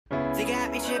They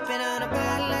got me tripping on a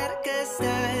bottle of good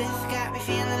stuff. Got me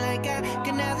feeling like I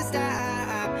could never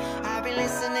stop. I've been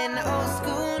listening to old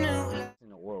school new.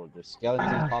 In the world, there's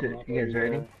skeletons popping up. You guys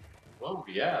ready? Oh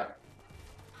yeah.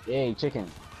 Yay, chicken.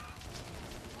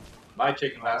 My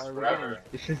chicken lasts forever.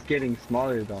 It's just getting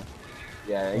smaller though.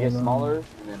 Yeah, it gets smaller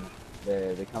and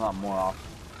then they come out more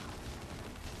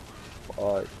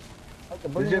often.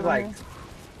 It's just like,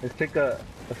 let's pick a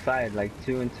side, like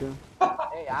 2 and 2.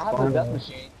 Hey, I have a death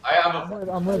machine.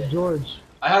 I'm with George.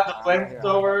 I have the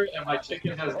flamethrower and my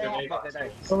chicken has grenade.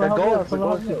 The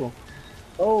gold people.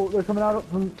 Oh, they're coming out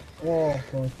from. Oh,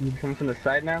 Coming from the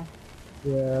side now?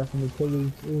 yeah, from the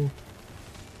pillars. Ooh.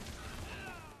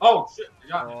 Oh shit! You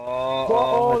got me.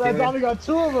 Oh, that zombie got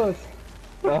 2 of us.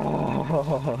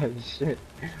 Oh shit.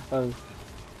 You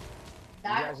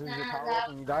guys use your power up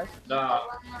when you die? Nah.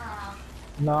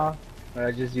 Nah.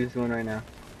 I just used one right now.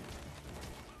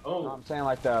 Oh. No, I'm saying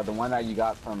like the one that you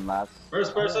got from last.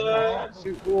 First person.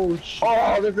 Shoot. Oh shit.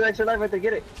 Oh, there's an extra life right there.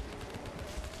 Get it.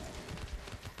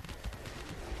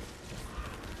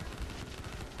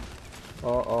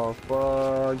 Oh,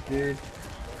 fuck, dude.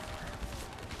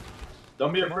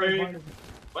 Don't be afraid.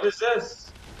 What is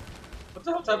this? What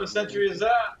the hell type of sentry is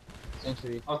that?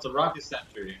 Century. Oh, it's a rocket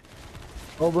sentry.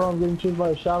 Oh, bro, I'm getting chased by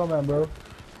a shadow man, bro.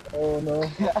 Oh no.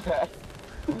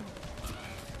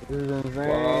 This is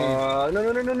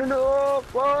insane. No,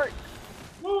 fuck.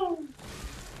 Woo!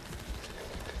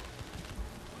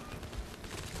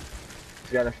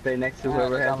 You gotta stay next to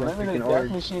whoever has the freaking death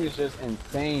orange. machine is just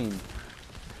insane.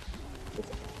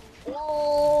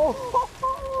 Oh!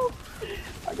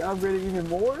 I got upgraded even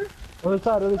more? Other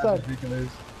side, other side. That's ridiculous.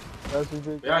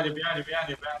 Behind you.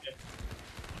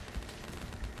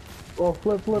 Oh,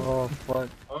 flip. Oh, fuck.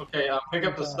 Okay, pick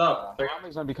up the stuff.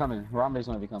 Rambe's gonna be coming. Rambe's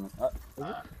gonna be coming.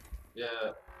 Yeah.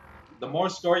 The more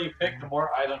score you pick, the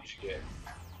more items you get.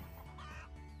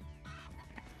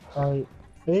 Alright.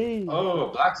 Hey. Oh,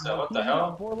 black cell. What the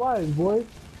hell? 4 lives, boy.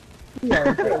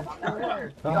 Yeah.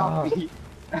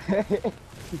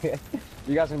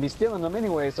 You guys gonna be stealing them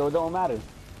anyway, so it don't matter.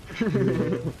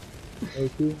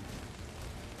 Okay.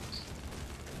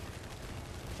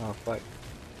 Oh, fuck.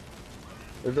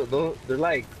 They're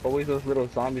like always those little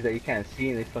zombies that you can't see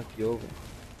and they fuck you over.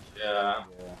 Yeah.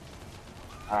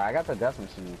 Alright, I got the death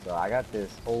machine, so I got this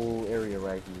whole area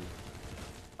right here.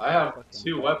 I have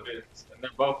 2 weapons, and they're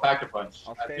both pack-a-punch.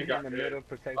 I'll I stay think in I'm the good. middle,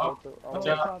 protect Oh, both of watch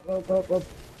out. Up.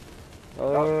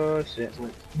 Oh, shit.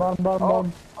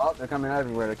 Bottom. Oh, they're coming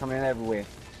everywhere. They're coming everywhere.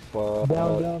 Fuck.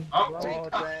 Down. Oh, Oh,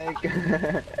 thank.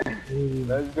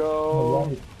 Let's go.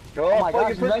 Alright. Oh, my fuck,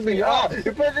 gosh, you're pushing me. you Oh, left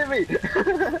you're pushing me.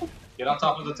 get on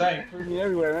top of the tank. Push me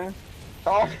everywhere, man.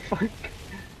 Oh, fuck.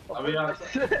 I'll be honest.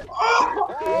 The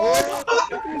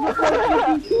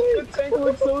tank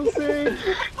looks so sick.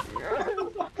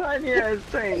 Tiny ass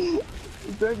tank.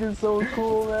 The tank is so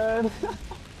cool, man.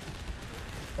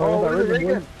 Oh, what is it?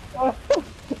 Reagan. Oh,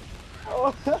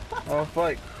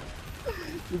 fuck.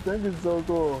 The tank is so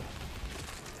cool.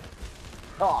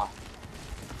 Ah.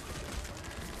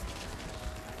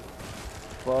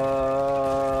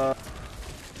 Fuck.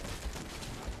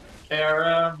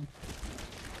 KRM.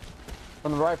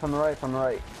 From the right. And from the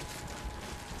left.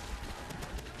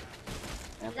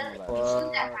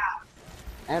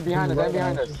 And behind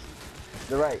us.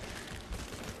 The right.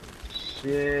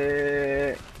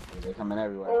 Shit. They're coming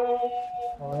everywhere.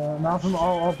 Not from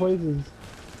all places.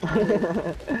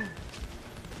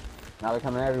 Now they're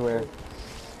coming everywhere.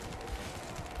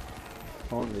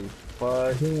 Holy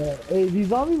fuck. Yeah. Hey, these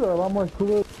zombies are a lot more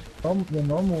cooler than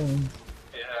normal ones.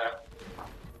 Yeah.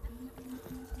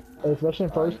 Especially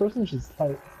in first person, it's just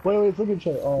tight. Wait, look at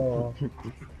you. Oh.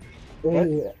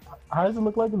 Hey, how does it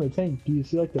look like in the tank? Do you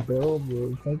see like the barrel of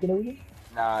the tank and everything?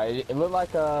 Nah, it looked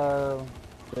like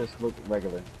just looked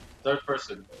regular. Third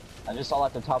person. I just saw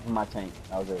like the top of my tank.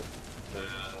 That was it.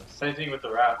 Same thing with the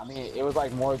wrap. I mean, it was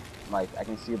like more like I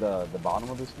can see the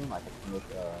bottom of the screen. Like I can look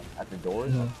at the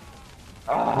doors. Yeah.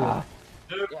 Ah.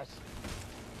 Dude. Yes.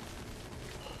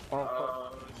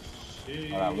 Oh,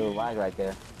 shit. Oh, that little lag right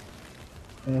there.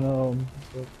 And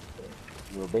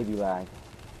Little baby lag.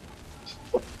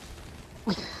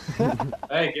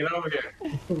 Hey, get over here.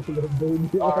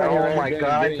 Oh my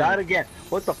god, I died again.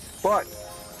 What the fuck?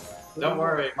 Don't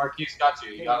worry, Marquise got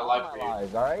you. You got a life for you.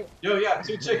 Alright? Yo, yeah,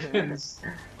 2 chickens.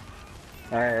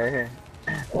 Alright, right here.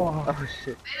 Oh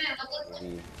shit.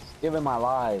 Giving my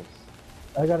lives.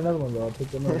 I got another one, bro. I'll pick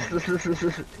them up.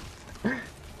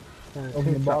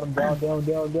 Open the bottom, down.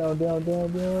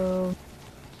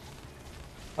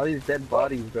 All these dead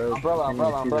bodies, bro. Umbrella.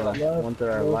 The ones that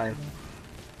are alive.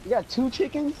 You got 2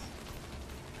 chickens?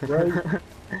 Right?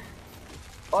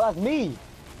 Oh, that's me.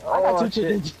 I got Oh, two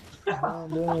chickens.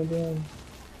 Damn.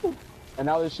 And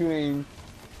now they're shooting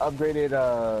upgraded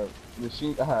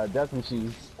machine death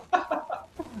machines.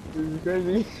 This is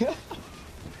crazy.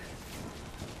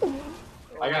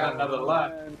 I got another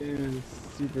life. Man, it is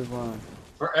super fun.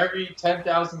 For every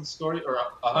 10,000 story or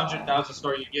 100,000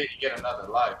 story you get another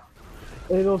life.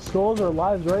 Hey, those skulls are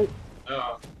lives, right?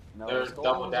 No, No, they're skulls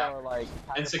double down. are like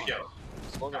Insecure.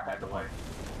 Skulls are pack a punch.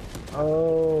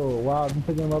 Oh, wow. I'm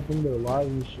picking them up in their lives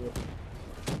and shit.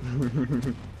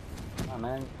 Nah,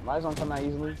 man, lives don't come that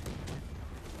easily.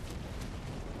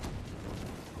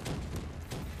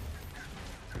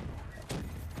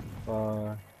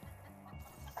 Oh.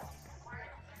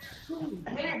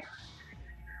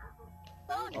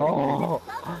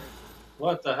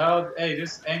 What the hell? Hey,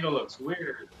 this angle looks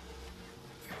weird.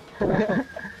 I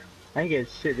didn't get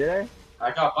shit, did I?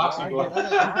 I got boxing gloves.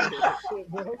 Shit,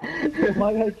 bro.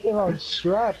 My guy came out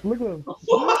strapped. Look at him.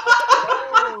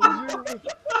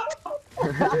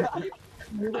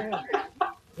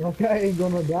 That guy ain't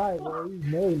gonna die, bro. He's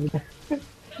made.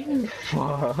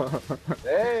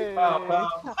 Hey! Pow,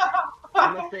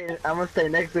 I'm gonna stay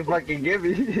next to fucking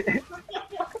Gibby.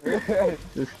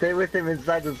 Just stay with him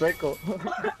inside the circle.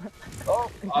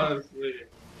 Oh! honestly.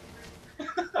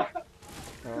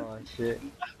 Oh shit.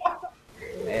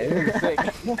 Hey, this is sick.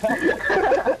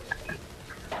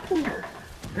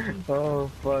 Oh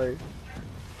fuck.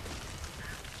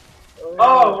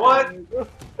 Oh, what?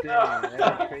 Damn,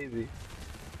 that's crazy.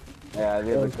 Yeah,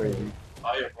 they look crazy.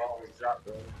 Oh, your ball was dropped,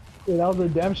 bro. Yeah, that was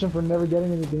redemption for never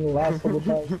getting anything the last couple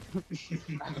times.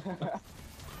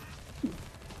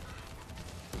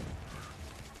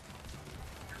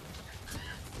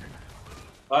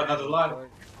 Oh, another life.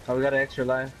 Oh, we got an extra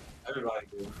life. Everybody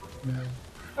do.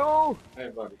 No!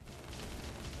 Everybody.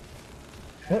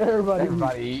 Everybody.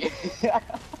 Everybody.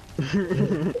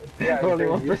 Yeah, only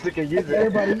one person can use it.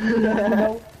 Everybody, you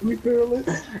know, we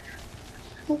fearless.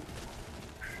 Don't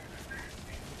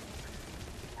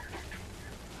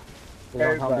come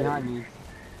Everybody. behind me.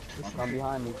 Don't come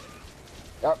behind me.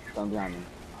 Yup, come behind me.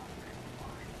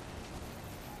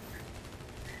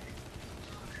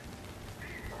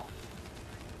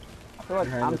 I feel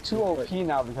like I'm too OP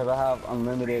now because I have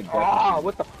unlimited death. Ah,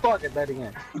 what the fuck is that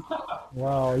again?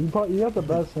 Wow, you got the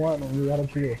best one when you got him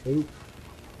to your feet.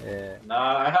 Yeah.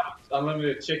 Nah, I have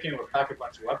unlimited chicken with pack a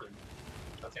punch weapon.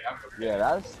 I think I'm okay.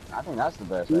 Yeah, I think that's the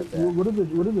best right there. What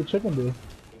does the chicken do?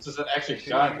 It's just an extra Shoot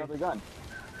gun. another gun.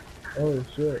 Oh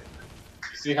shit.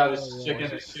 You see how this Oh, yeah. chicken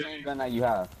is It's the same shooting? gun that you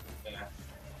have. Yeah.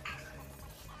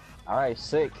 Alright,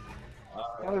 sick.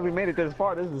 How did we made it this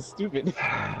far? This is stupid.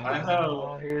 I Oh,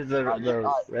 know. here's the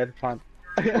red font.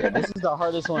 Yeah, this is the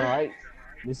hardest one, right?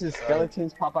 This is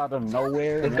skeletons pop out of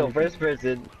nowhere. Let's and go then- first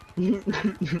person.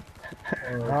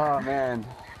 Oh man,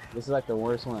 this is like the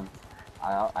worst one.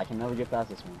 I can never get past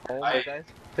this one. Oh my god, this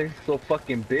thing's so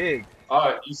fucking big.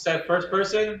 Oh, you said first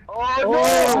person?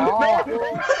 Oh,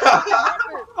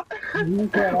 You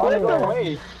can't Oh, auto no that.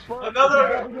 way!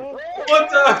 Another. What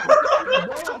the?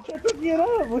 Bro, check it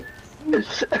up.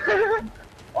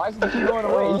 Why is it keep going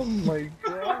Oh away? my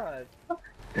god.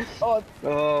 Oh,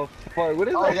 Oh fuck, what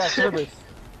is oh, that you got shit? service.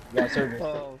 You got service.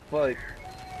 Oh fuck.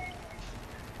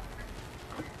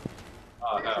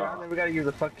 Oh, no. Now we gotta use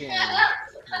a fucking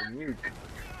nuke.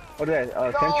 What is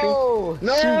that? Sentry? No!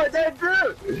 No, that's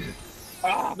it!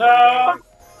 No!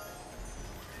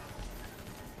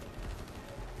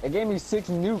 It gave me 6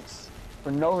 nukes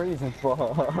for no reason.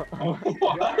 Drop,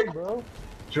 bro.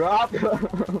 Drop!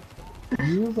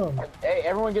 Use them. Hey,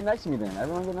 everyone get next to me then.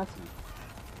 Everyone get next to me.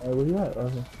 Where you at?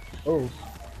 Oh.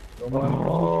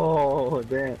 Oh,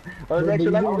 damn. Oh, there's Bro, actually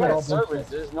you Oh, got that's service.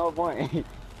 There's no point.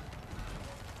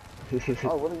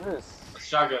 Oh, what is this?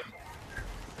 Shotgun.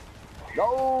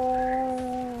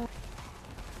 No!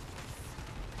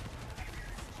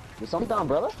 There's something down,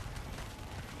 brother.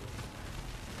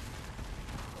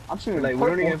 I'm shooting Like, we don't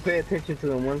purple. even pay attention to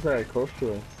the ones that are close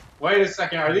to us. Wait a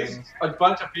second, are these a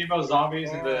bunch of female zombies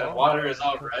and the water is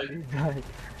all red?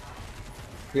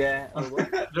 Yeah.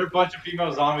 They're a bunch of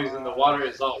female zombies and the water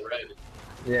is all red.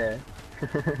 Yeah.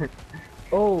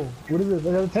 Oh, what is this?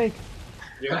 I got a tank.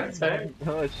 You got a tank?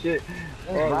 Oh shit. This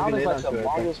Oh, round we is can like hit the onto it.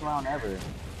 longest round ever.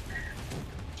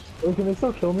 Oh, can they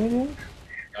still kill me in here?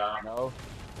 No.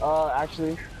 No.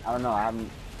 Actually, I don't know. I haven't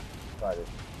tried it.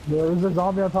 There's a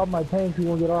zombie on top of my tank. He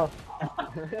won't get off.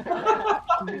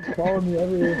 He's following me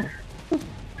everywhere.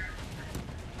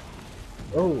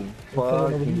 Oh,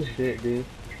 Fucking shit, dude.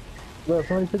 Look,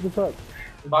 somebody pick this up.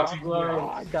 Boxing Oh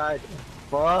gloves. my god.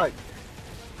 Fuck.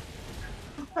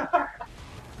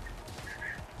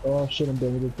 Oh shit, I'm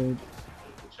done with the tank.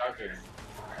 Shotgun.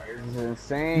 This is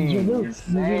insane. Use your nukes. Use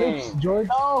your Insane. nukes, George.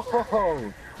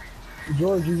 No.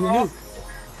 George, use your nukes.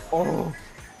 Oh.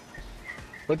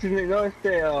 What's his name? No, it's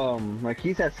the, like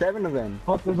he's had 7 of them.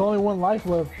 Fuck, there's only one life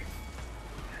left.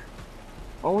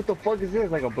 Oh, what the fuck is this?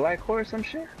 Like a black hole or some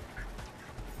shit?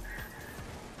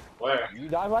 Where? You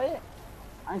die by it?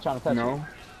 I ain't trying to touch No. it.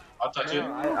 I'll touch it.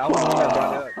 I was the one that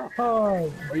brought it up. Oh,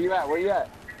 Where you at? Where you at?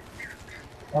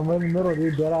 I'm in the middle,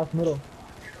 dude. Dead ass middle.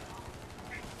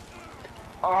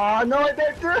 Oh, no, I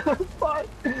did too! Fuck!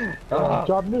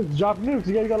 Drop nukes. Drop nukes.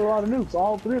 You guys got a lot of nukes.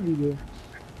 All 3 of you do.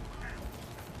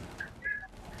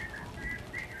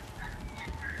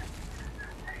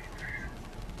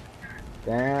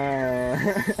 Damn.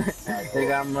 I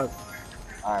think I'm a...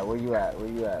 Alright, where you at? Where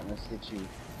you at? Let's get you.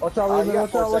 Watch out, Oh, Raven. you got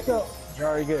Watch 4 out, watch seconds. out. You're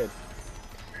already good.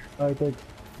 Alright, thanks.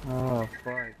 Oh,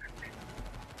 fuck.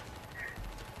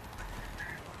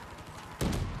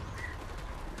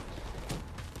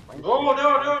 Oh, no,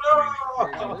 Yeah,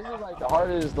 no, this no! is like the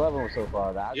hardest level so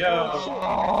far. That's Yeah.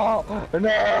 Oh,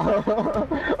 no!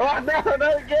 Oh, no,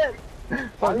 not again!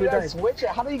 How do you guys switch it?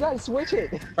 How do you guys switch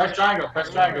it? Press triangle, press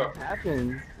triangle. What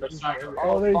happened? Press triangle.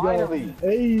 Oh, there you finally. go.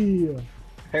 Hey.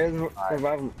 Here's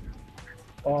survival.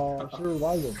 Should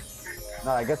revive him.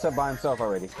 No, I gets up by himself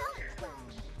already.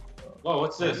 Whoa,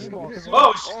 what's this? Oh,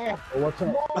 shit! Oh, watch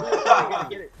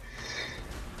out.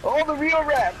 Oh, the real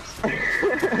raps!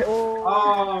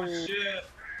 Oh, shit.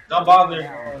 Don't bother.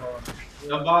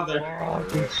 Don't bother.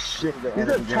 Oh, shit. These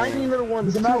are tiny little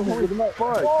ones too. Get them out, Holy get them out.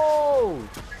 fuck. Whoa!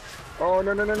 Oh,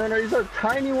 no, no, no, no, no. These are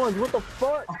tiny ones. What the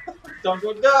fuck? Don't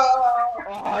go down.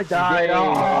 Oh, I died.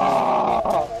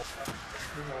 Oh.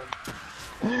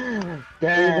 Dude,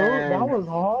 Damn. that was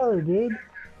hard, dude.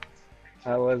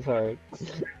 That was hard.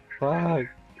 Fuck.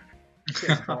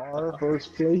 Our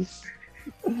first place.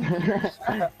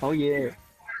 Oh, yeah.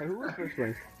 Hey, who was first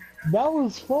place? That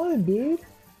was fun, dude.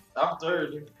 I'm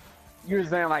third. You were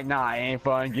saying like, nah, it ain't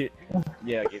fun.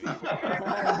 Yeah, give me.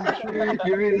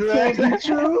 Give me Is that. that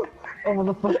true? I'm on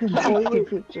the fucking toilet.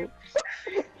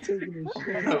 Taking a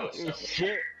shit. Oh,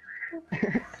 Shit.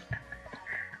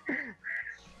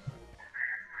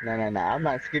 No, no, no. I'm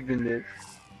not skipping this.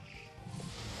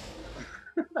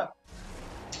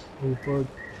 Hey, fuck.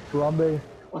 Harambe.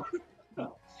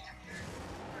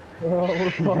 Oh,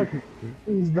 fuck.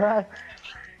 He's back.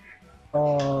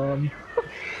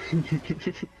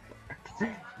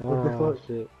 What the fuck?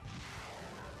 Shit.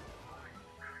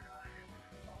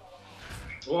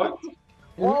 What?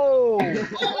 Whoa!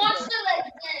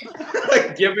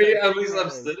 Give me at least I'm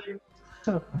sitting.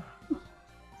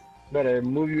 Better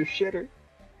move your shitter.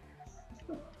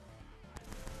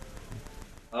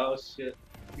 Oh shit.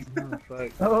 Oh,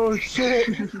 fuck. Oh, shit.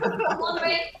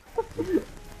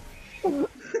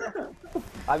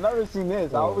 I've never seen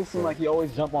this. I always seem like he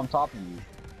always jump on top of you.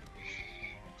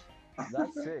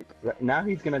 That's sick. Now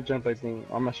he's gonna jump, I think.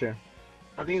 I'm not sure.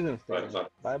 I think he's gonna stay.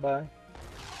 Bye, Bye bye.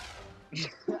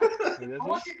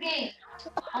 What's the game?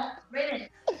 Raven.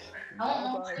 I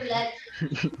want to let.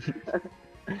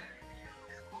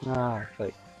 Ah,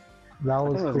 fuck. That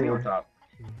was Me cool. on top.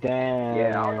 Damn.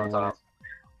 Yeah, I was on top.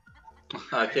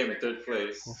 I came in third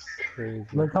place. That's crazy.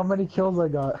 Look how many kills I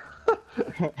got.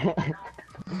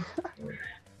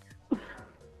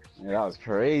 Yeah, that was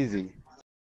crazy.